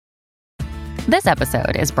This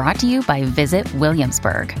episode is brought to you by Visit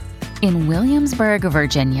Williamsburg. In Williamsburg,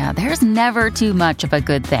 Virginia, there's never too much of a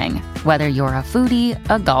good thing. Whether you're a foodie,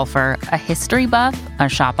 a golfer, a history buff, a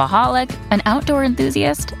shopaholic, an outdoor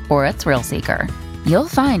enthusiast, or a thrill seeker, you'll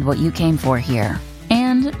find what you came for here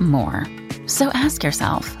and more. So ask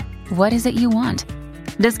yourself, what is it you want?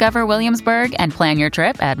 Discover Williamsburg and plan your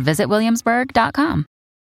trip at visitwilliamsburg.com.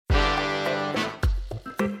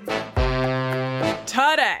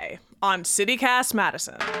 Today on CityCast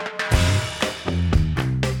Madison.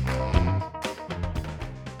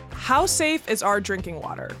 How safe is our drinking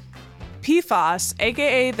water? PFAS,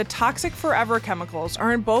 aka the toxic forever chemicals,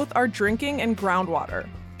 are in both our drinking and groundwater,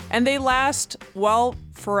 and they last, well,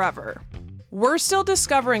 forever. We're still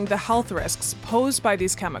discovering the health risks posed by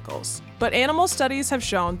these chemicals, but animal studies have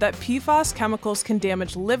shown that PFAS chemicals can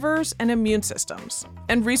damage livers and immune systems,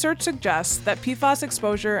 and research suggests that PFAS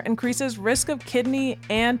exposure increases risk of kidney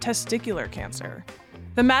and testicular cancer.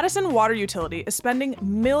 The Madison Water Utility is spending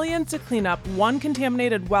millions to clean up one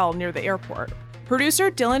contaminated well near the airport.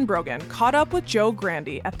 Producer Dylan Brogan caught up with Joe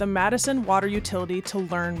Grandy at the Madison Water Utility to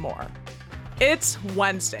learn more. It's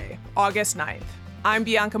Wednesday, August 9th. I'm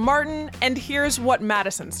Bianca Martin, and here's what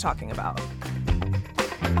Madison's talking about.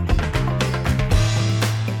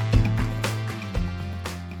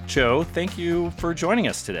 Joe, thank you for joining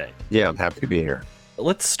us today. Yeah, I'm happy to be here.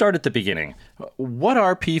 Let's start at the beginning. What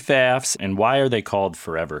are PFAS and why are they called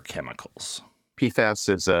forever chemicals? PFAS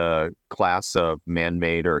is a class of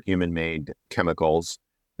man-made or human-made chemicals.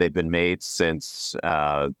 They've been made since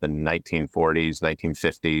the 1940s,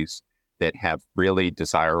 1950s that have really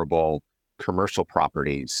desirable commercial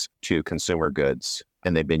properties to consumer goods,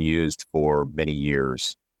 and they've been used for many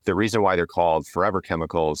years. The reason why they're called forever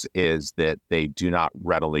chemicals is that they do not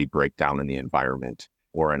readily break down in the environment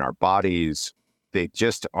or in our bodies. They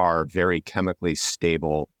just are very chemically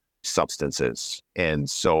stable substances. And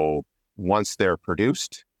so once they're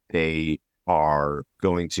produced, they are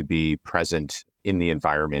going to be present in the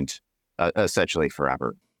environment essentially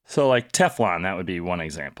forever. So like Teflon, that would be one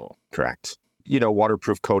example. Correct.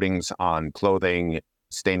 Waterproof coatings on clothing,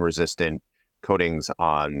 stain-resistant coatings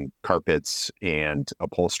on carpets and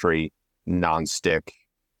upholstery, non-stick,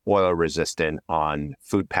 oil-resistant on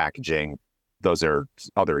food packaging. Those are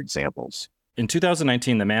other examples. In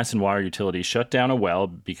 2019, the Madison Water Utility shut down a well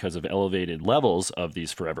because of elevated levels of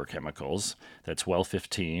these forever chemicals. That's well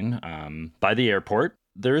 15 by the airport.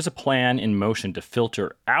 There is a plan in motion to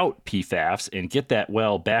filter out PFAS and get that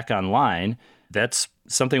well back online. That's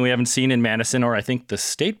something we haven't seen in Madison or I think the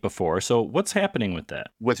state before. So what's happening with that?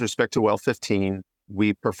 With respect to well 15,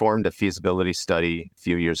 we performed a feasibility study a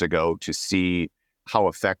few years ago to see how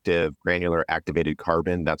effective granular activated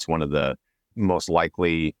carbon, that's one of the most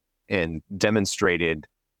likely and demonstrated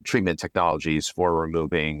treatment technologies for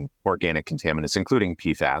removing organic contaminants, including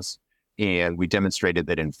PFAS. And we demonstrated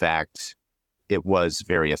that, in fact, it was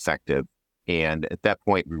very effective. And at that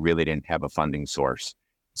point, we really didn't have a funding source.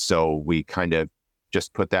 So we kind of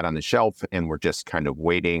just put that on the shelf, and we're just kind of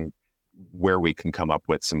waiting where we can come up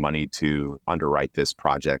with some money to underwrite this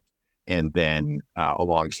project. And then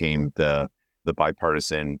along came the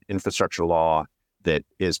bipartisan infrastructure law that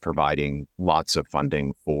is providing lots of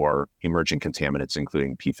funding for emerging contaminants,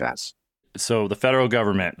 including PFAS. So the federal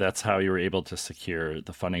government, that's how you were able to secure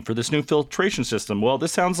the funding for this new filtration system. Well,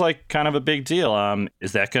 this sounds like kind of a big deal.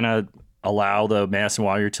 Is that going to allow the Madison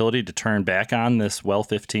Water Utility to turn back on this well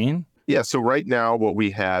 15? Yeah, so right now what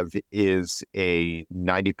we have is a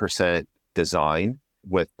 90% design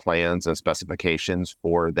with plans and specifications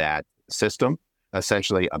for that system,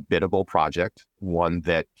 essentially a biddable project, one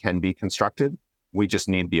that can be constructed. We just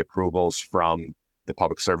need the approvals from the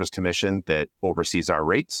Public Service Commission that oversees our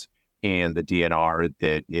rates and the DNR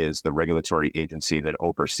that is the regulatory agency that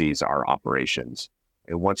oversees our operations.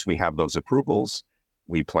 And once we have those approvals,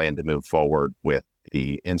 we plan to move forward with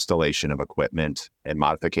the installation of equipment and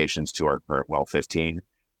modifications to our current well 15,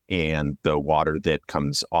 and the water that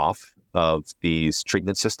comes off of these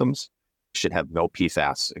treatment systems should have no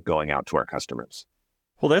PFAS going out to our customers.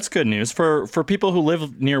 Well, that's good news. For people who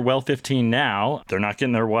live near well 15 now, they're not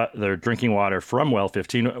getting their drinking water from well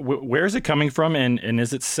 15. Where is it coming from, and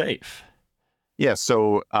is it safe? Yeah,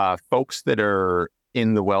 so folks that are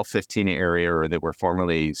in the well 15 area or that were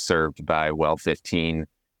formerly served by well 15,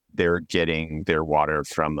 they're getting their water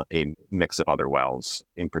from a mix of other wells,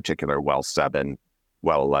 in particular well 7,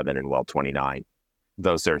 well 11, and well 29.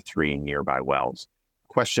 Those are 3 nearby wells.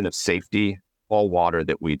 Question of safety, all water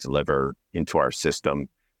that we deliver into our system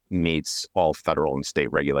meets all federal and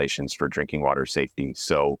state regulations for drinking water safety.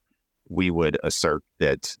 So we would assert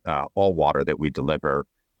that all water that we deliver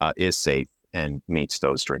is safe and meets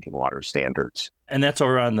those drinking water standards. And that's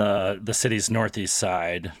over on the city's northeast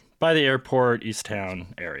side by the airport, East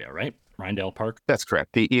Town area, right? Rindale Park? That's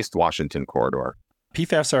correct. The East Washington corridor.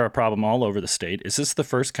 PFAS are a problem all over the state. Is this the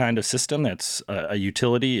first kind of system that's a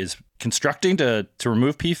utility is constructing to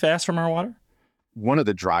remove PFAS from our water? One of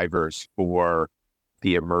the drivers for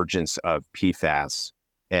the emergence of PFAS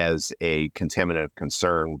as a contaminant of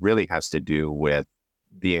concern really has to do with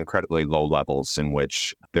the incredibly low levels in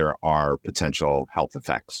which there are potential health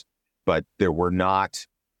effects. But there were not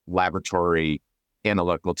laboratory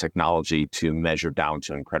analytical technology to measure down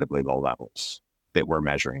to incredibly low levels that we're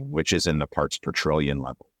measuring, which is in the parts per trillion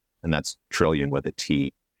level. And that's trillion with a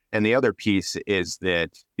T. And the other piece is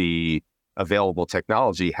that the available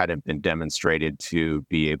technology hadn't been demonstrated to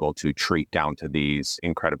be able to treat down to these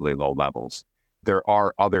incredibly low levels. There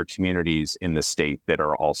are other communities in the state that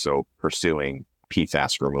are also pursuing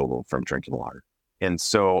PFAS removal from drinking water. And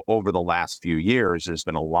so over the last few years, there's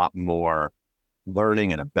been a lot more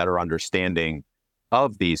learning and a better understanding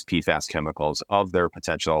of these PFAS chemicals, of their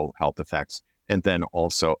potential health effects, and then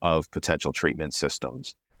also of potential treatment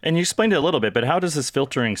systems. And you explained it a little bit, but how does this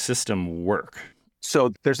filtering system work?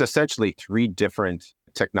 So there's essentially 3 different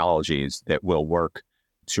technologies that will work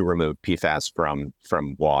to remove PFAS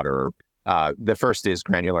from water. The first is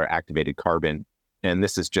granular activated carbon, and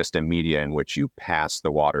this is just a media in which you pass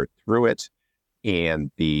the water through it,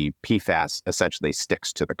 and the PFAS essentially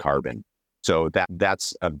sticks to the carbon. So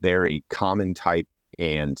that's a very common type,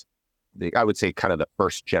 and I would say kind of the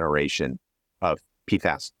first generation of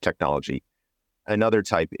PFAS technology. Another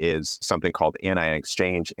type is something called anion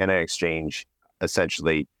exchange. Anion exchange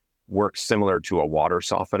essentially works similar to a water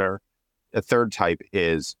softener. A third type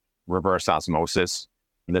is reverse osmosis.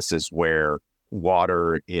 And this is where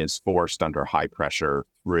water is forced under high pressure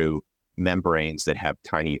through membranes that have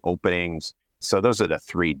tiny openings. So those are the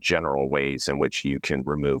 3 general ways in which you can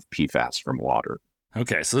remove PFAS from water.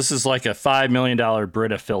 Okay, so this is like a $5 million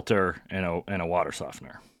Brita filter and a water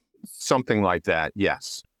softener. Something like that,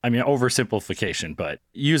 yes. I mean, oversimplification, but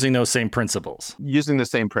using those same principles. Using the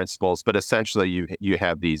same principles, but essentially you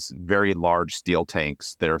have these very large steel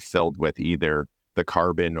tanks that are filled with either the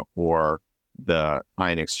carbon or the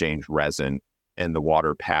ion exchange resin, and the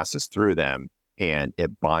water passes through them and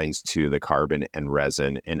it binds to the carbon and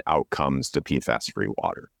resin, and out comes the PFAS-free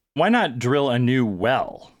water. Why not drill a new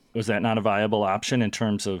well? Was that not a viable option in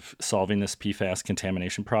terms of solving this PFAS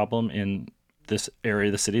contamination problem in this area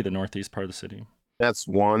of the city, the northeast part of the city? That's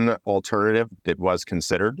one alternative that was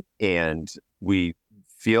considered, and we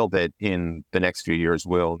feel that in the next few years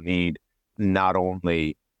we'll need not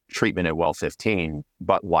only treatment at well 15,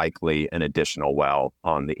 but likely an additional well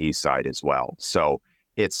on the east side as well. So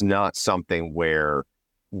it's not something where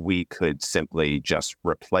we could simply just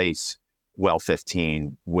replace well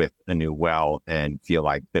 15 with a new well and feel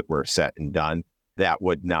like that we're set and done. That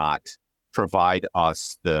would not provide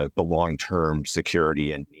us the long-term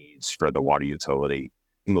security and needs for the water utility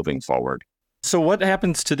moving forward. So what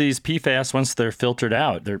happens to these PFAS once they're filtered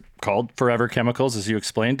out? They're called forever chemicals, as you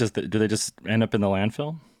explained. Do they just end up in the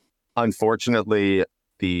landfill? Unfortunately,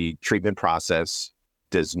 the treatment process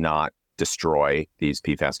does not destroy these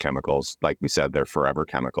PFAS chemicals. Like we said, they're forever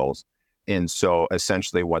chemicals. And so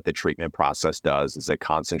essentially what the treatment process does is it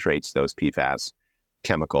concentrates those PFAS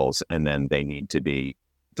chemicals, and then they need to be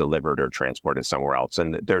delivered or transported somewhere else.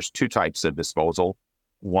 And there's 2 types of disposal.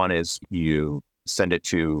 One is you send it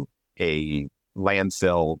to a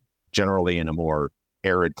landfill, generally in a more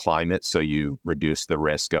arid climate, so you reduce the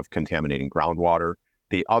risk of contaminating groundwater.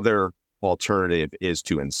 The other alternative is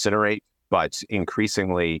to incinerate, but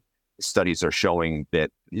increasingly studies are showing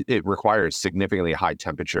that it requires significantly high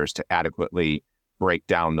temperatures to adequately break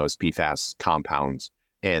down those PFAS compounds.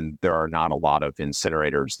 And there are not a lot of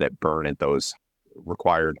incinerators that burn at those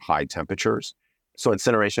required high temperatures. So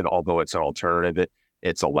incineration, although it's an alternative,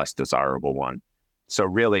 it's a less desirable one. So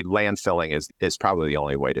really landfilling is probably the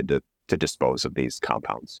only way to dispose of these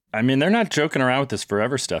compounds. I mean, they're not joking around with this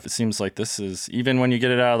forever stuff. It seems like this is, even when you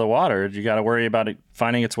get it out of the water, you got to worry about it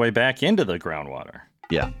finding its way back into the groundwater.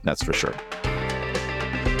 Yeah, that's for sure.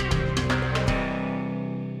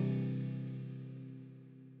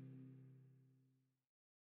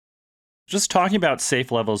 Just talking about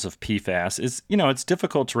safe levels of PFAS is, it's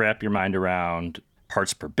difficult to wrap your mind around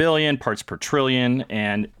parts per billion, parts per trillion.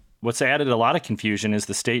 And what's added a lot of confusion is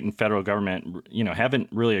the state and federal government, haven't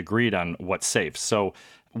really agreed on what's safe. So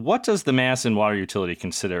what does the Madison Water Utility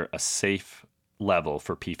consider a safe level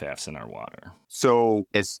for PFAS in our water? So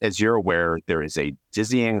as you're aware, there is a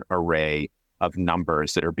dizzying array of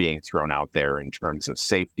numbers that are being thrown out there in terms of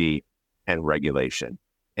safety and regulation.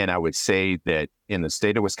 And I would say that in the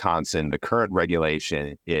state of Wisconsin, the current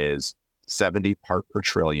regulation is 70 part per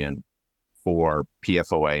trillion for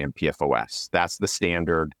PFOA and PFOS. That's the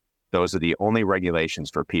standard. Those are the only regulations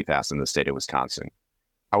for PFAS in the state of Wisconsin.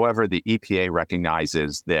 However, the EPA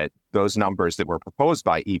recognizes that those numbers that were proposed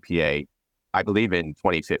by EPA, I believe in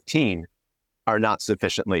 2015, are not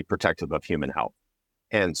sufficiently protective of human health.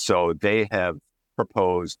 And so they have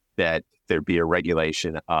proposed that there be a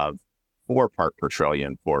regulation of 4 part per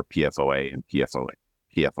trillion for PFOA and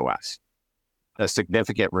PFOS, a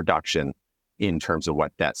significant reduction in terms of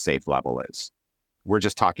what that safe level is. We're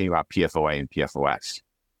just talking about PFOA and PFOS.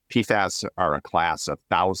 PFAS are a class of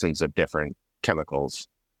thousands of different chemicals,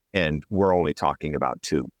 and we're only talking about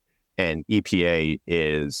 2. And EPA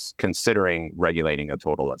is considering regulating a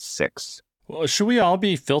total of 6. Well, should we all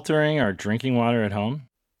be filtering our drinking water at home?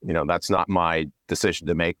 That's not my decision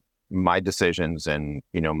to make. My decisions and,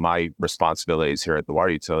 my responsibilities here at the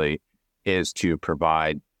water utility is to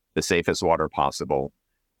provide the safest water possible,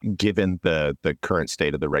 given the current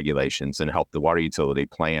state of the regulations, and help the water utility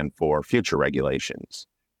plan for future regulations.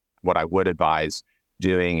 What I would advise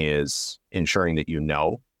doing is ensuring that you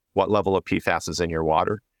know what level of PFAS is in your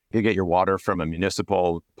water. If you get your water from a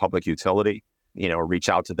municipal public utility, reach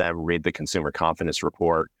out to them, read the consumer confidence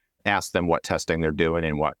report, ask them what testing they're doing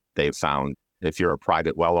and what they've found. If you're a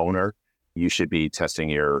private well owner, you should be testing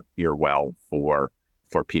your well for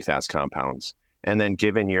PFAS compounds. And then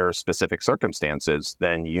given your specific circumstances,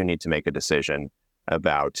 then you need to make a decision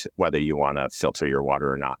about whether you want to filter your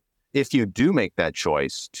water or not. If you do make that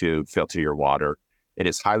choice to filter your water, it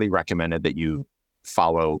is highly recommended that you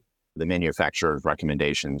follow the manufacturer's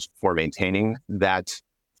recommendations for maintaining that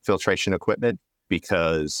filtration equipment,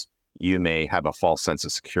 because you may have a false sense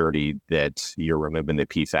of security that you're removing the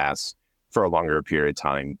PFAS for a longer period of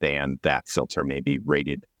time than that filter may be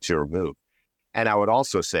rated to remove. And I would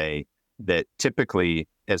also say that typically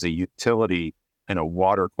as a utility and a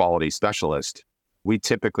water quality specialist, we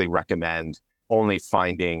typically recommend only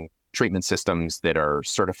finding treatment systems that are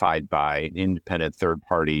certified by an independent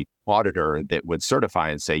third-party auditor that would certify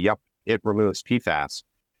and say, yep, it removes PFAS.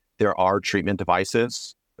 There are treatment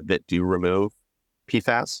devices that do remove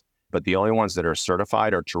PFAS, but the only ones that are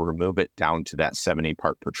certified are to remove it down to that 70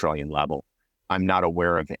 part per trillion level. I'm not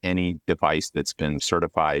aware of any device that's been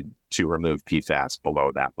certified to remove PFAS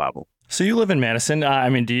below that level. So you live in Madison.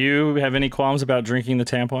 Do you have any qualms about drinking the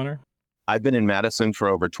tap water? I've been in Madison for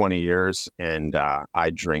over 20 years, and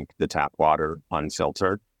I drink the tap water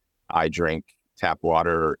unfiltered. I drink tap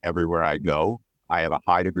water everywhere I go. I have a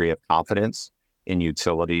high degree of confidence in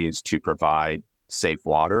utilities to provide safe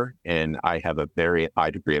water, and I have a very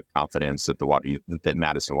high degree of confidence that that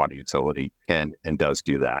Madison Water Utility can and does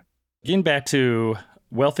do that. Getting back to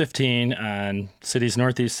Well 15 on city's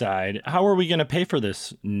northeast side, how are we going to pay for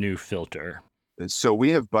this new filter? So we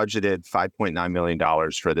have budgeted $5.9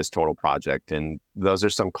 million for this total project, and those are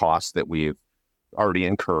some costs that we've already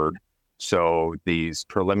incurred. So these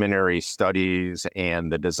preliminary studies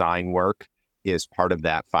and the design work is part of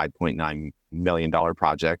that $5.9 million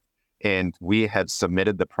project. And we have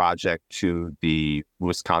submitted the project to the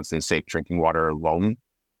Wisconsin Safe Drinking Water Loan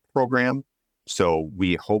Program. So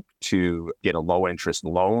we hope to get a low interest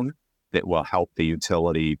loan that will help the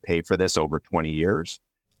utility pay for this over 20 years.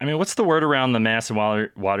 What's the word around the Madison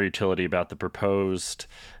water utility about the proposed,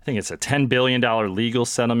 I think it's a $10 billion legal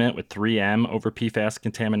settlement with 3M over PFAS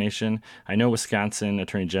contamination? I know Wisconsin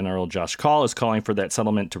Attorney General Josh Kaul is calling for that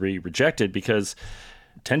settlement to be rejected because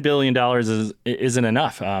 $10 billion isn't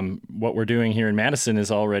enough. What we're doing here in Madison is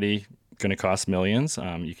already going to cost millions.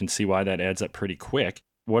 You can see why that adds up pretty quick.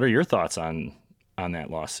 What are your thoughts on that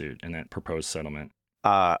lawsuit and that proposed settlement?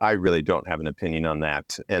 I really don't have an opinion on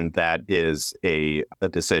that. And that is a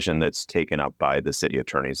decision that's taken up by the city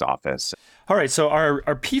attorney's office. All right. So are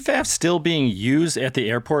PFAS still being used at the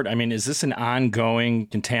airport? Is this an ongoing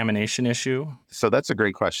contamination issue? So that's a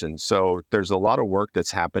great question. So there's a lot of work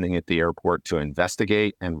that's happening at the airport to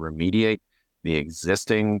investigate and remediate the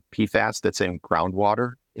existing PFAS that's in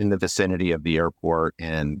groundwater in the vicinity of the airport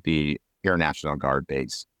and the Air National Guard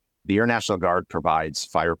base. The Air National Guard provides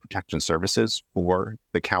fire protection services for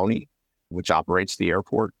the county, which operates the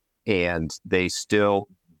airport, and they still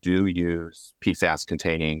do use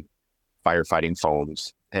PFAS-containing firefighting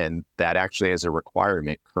foams, and that actually is a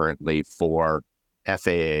requirement currently for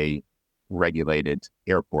FAA-regulated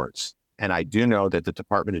airports. And I do know that the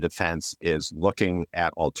Department of Defense is looking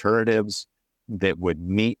at alternatives that would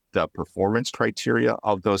meet the performance criteria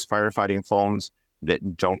of those firefighting foams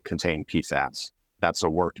that don't contain PFAS. That's a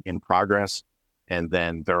work in progress. And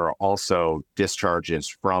then there are also discharges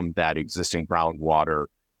from that existing groundwater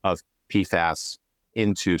of PFAS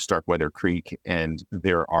into Starkweather Creek, and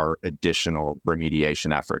there are additional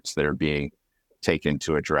remediation efforts that are being taken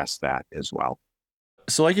to address that as well.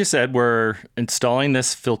 So like you said, we're installing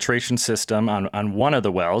this filtration system on one of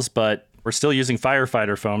the wells, but we're still using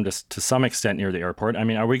firefighter foam to some extent near the airport. I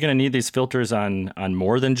mean, are we going to need these filters on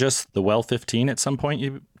more than just the well 15 at some point,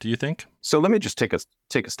 do you think? So let me just take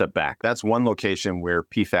a step back. That's one location where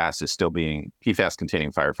PFAS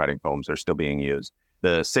containing firefighting foams are still being used.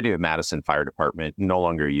 The City of Madison Fire Department no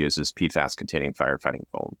longer uses PFAS containing firefighting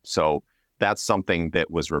foam. So that's something that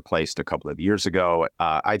was replaced a couple of years ago.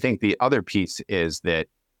 I think the other piece is that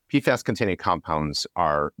PFAS containing compounds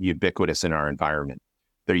are ubiquitous in our environment.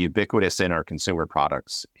 They're ubiquitous in our consumer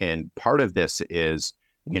products. And part of this is,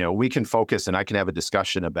 we can focus and I can have a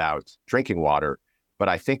discussion about drinking water, but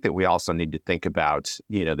I think that we also need to think about,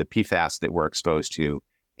 the PFAS that we're exposed to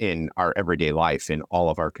in our everyday life, in all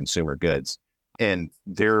of our consumer goods. And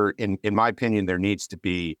in my opinion, there needs to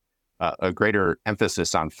be a greater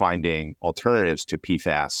emphasis on finding alternatives to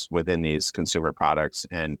PFAS within these consumer products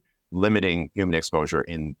and limiting human exposure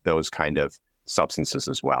in those kind of substances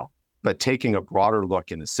as well. But taking a broader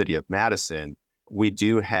look in the city of Madison, we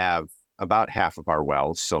do have about half of our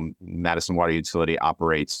wells. So Madison Water Utility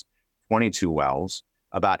operates 22 wells.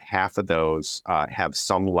 About half of those have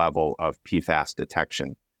some level of PFAS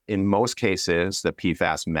detection. In most cases, the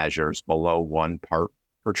PFAS measures below 1 part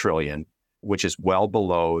per trillion, which is well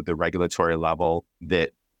below the regulatory level that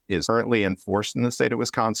is currently enforced in the state of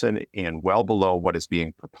Wisconsin and well below what is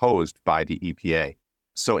being proposed by the EPA.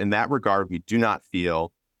 So in that regard, we do not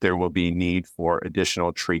feel there will be need for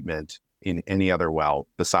additional treatment in any other well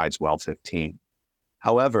besides well 15.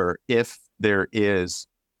 However, if there is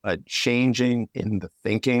a changing in the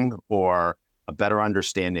thinking or a better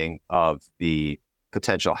understanding of the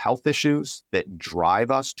potential health issues that drive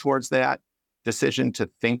us towards that decision to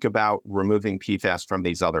think about removing PFAS from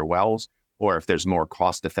these other wells, or if there's more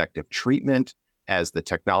cost-effective treatment as the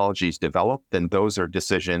technologies develop, then those are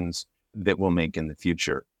decisions that we'll make in the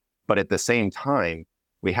future. But at the same time,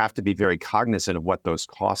 we have to be very cognizant of what those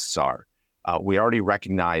costs are. We already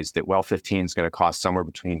recognize that well 15 is going to cost somewhere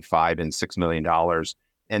between $5 and $6 million,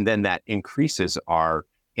 and then that increases our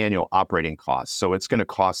annual operating costs. So it's going to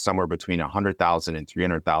cost somewhere between $100,000 and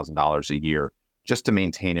 $300,000 a year just to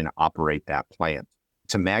maintain and operate that plant.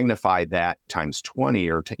 To magnify that times 20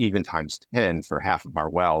 or to even times 10 for half of our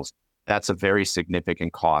wells, that's a very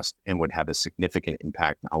significant cost and would have a significant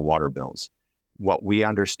impact on water bills. What we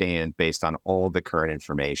understand based on all the current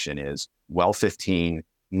information is well 15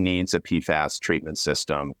 needs a PFAS treatment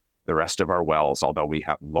system. The rest of our wells, although we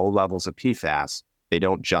have low levels of PFAS, they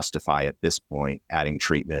don't justify at this point adding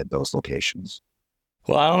treatment at those locations.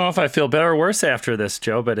 Well, I don't know if I feel better or worse after this,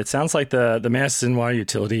 Joe, but it sounds like the Madison Water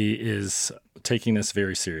Utility is taking this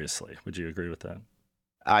very seriously. Would you agree with that?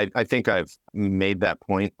 I think I've made that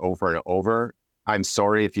point over and over. I'm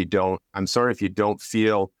sorry if you don't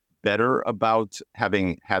feel better about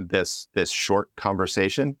having had this short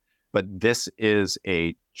conversation, but this is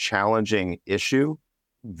a challenging issue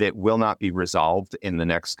that will not be resolved in the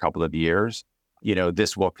next couple of years.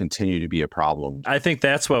 This will continue to be a problem. I think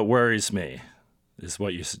that's what worries me, is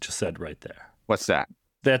what you just said right there. What's that?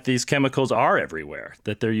 That these chemicals are everywhere,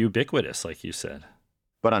 that they're ubiquitous, like you said.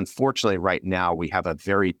 But unfortunately, right now, we have a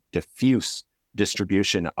very diffuse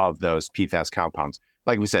distribution of those PFAS compounds.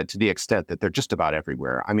 Like we said, to the extent that they're just about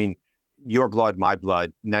everywhere. I mean, your blood, my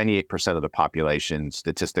blood, 98% of the population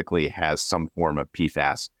statistically has some form of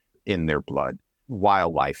PFAS in their blood.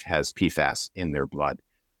 Wildlife has PFAS in their blood.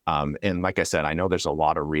 And like I said, I know there's a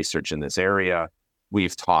lot of research in this area.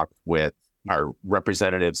 We've talked with our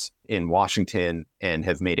representatives in Washington and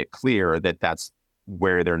have made it clear that that's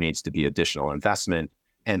where there needs to be additional investment.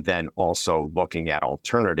 And then also looking at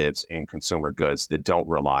alternatives in consumer goods that don't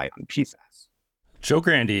rely on PFAS. Joe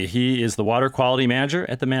Grandy, he is the water quality manager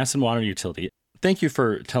at the Madison Water Utility. Thank you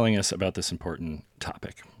for telling us about this important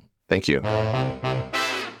topic. Thank you.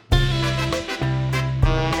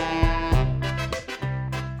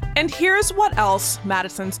 And here's what else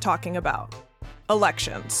Madison's talking about: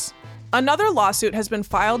 elections. Another lawsuit has been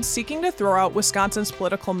filed seeking to throw out Wisconsin's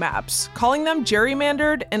political maps, calling them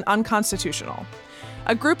gerrymandered and unconstitutional.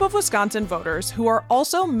 A group of Wisconsin voters who are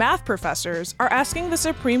also math professors are asking the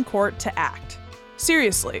Supreme Court to act.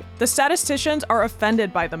 Seriously, the statisticians are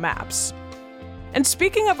offended by the maps. And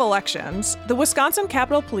speaking of elections, the Wisconsin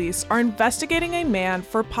Capitol Police are investigating a man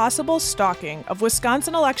for possible stalking of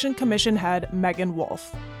Wisconsin Election Commission head Megan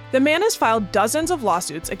Wolf. The man has filed dozens of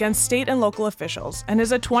lawsuits against state and local officials and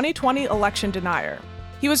is a 2020 election denier.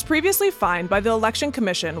 He was previously fined by the Election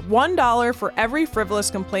Commission $1 for every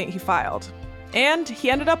frivolous complaint he filed. And he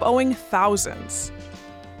ended up owing thousands.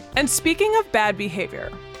 And speaking of bad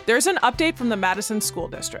behavior, there's an update from the Madison School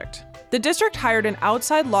District. The district hired an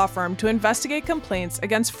outside law firm to investigate complaints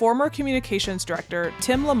against former communications director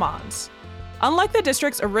Tim Lamons. Unlike the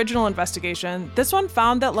district's original investigation, this one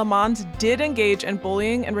found that Lamons did engage in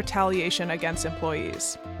bullying and retaliation against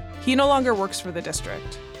employees. He no longer works for the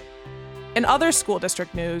district. In other school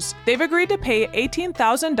district news, they've agreed to pay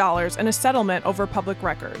 $18,000 in a settlement over public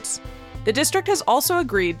records. The district has also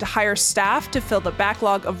agreed to hire staff to fill the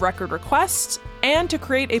backlog of record requests and to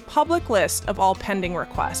create a public list of all pending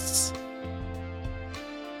requests.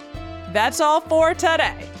 That's all for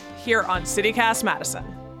today, here on CityCast Madison.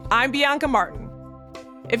 I'm Bianca Martin.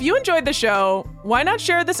 If you enjoyed the show, why not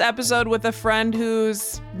share this episode with a friend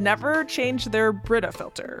who's never changed their Brita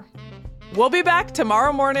filter? We'll be back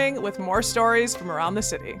tomorrow morning with more stories from around the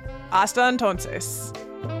city. Hasta entonces.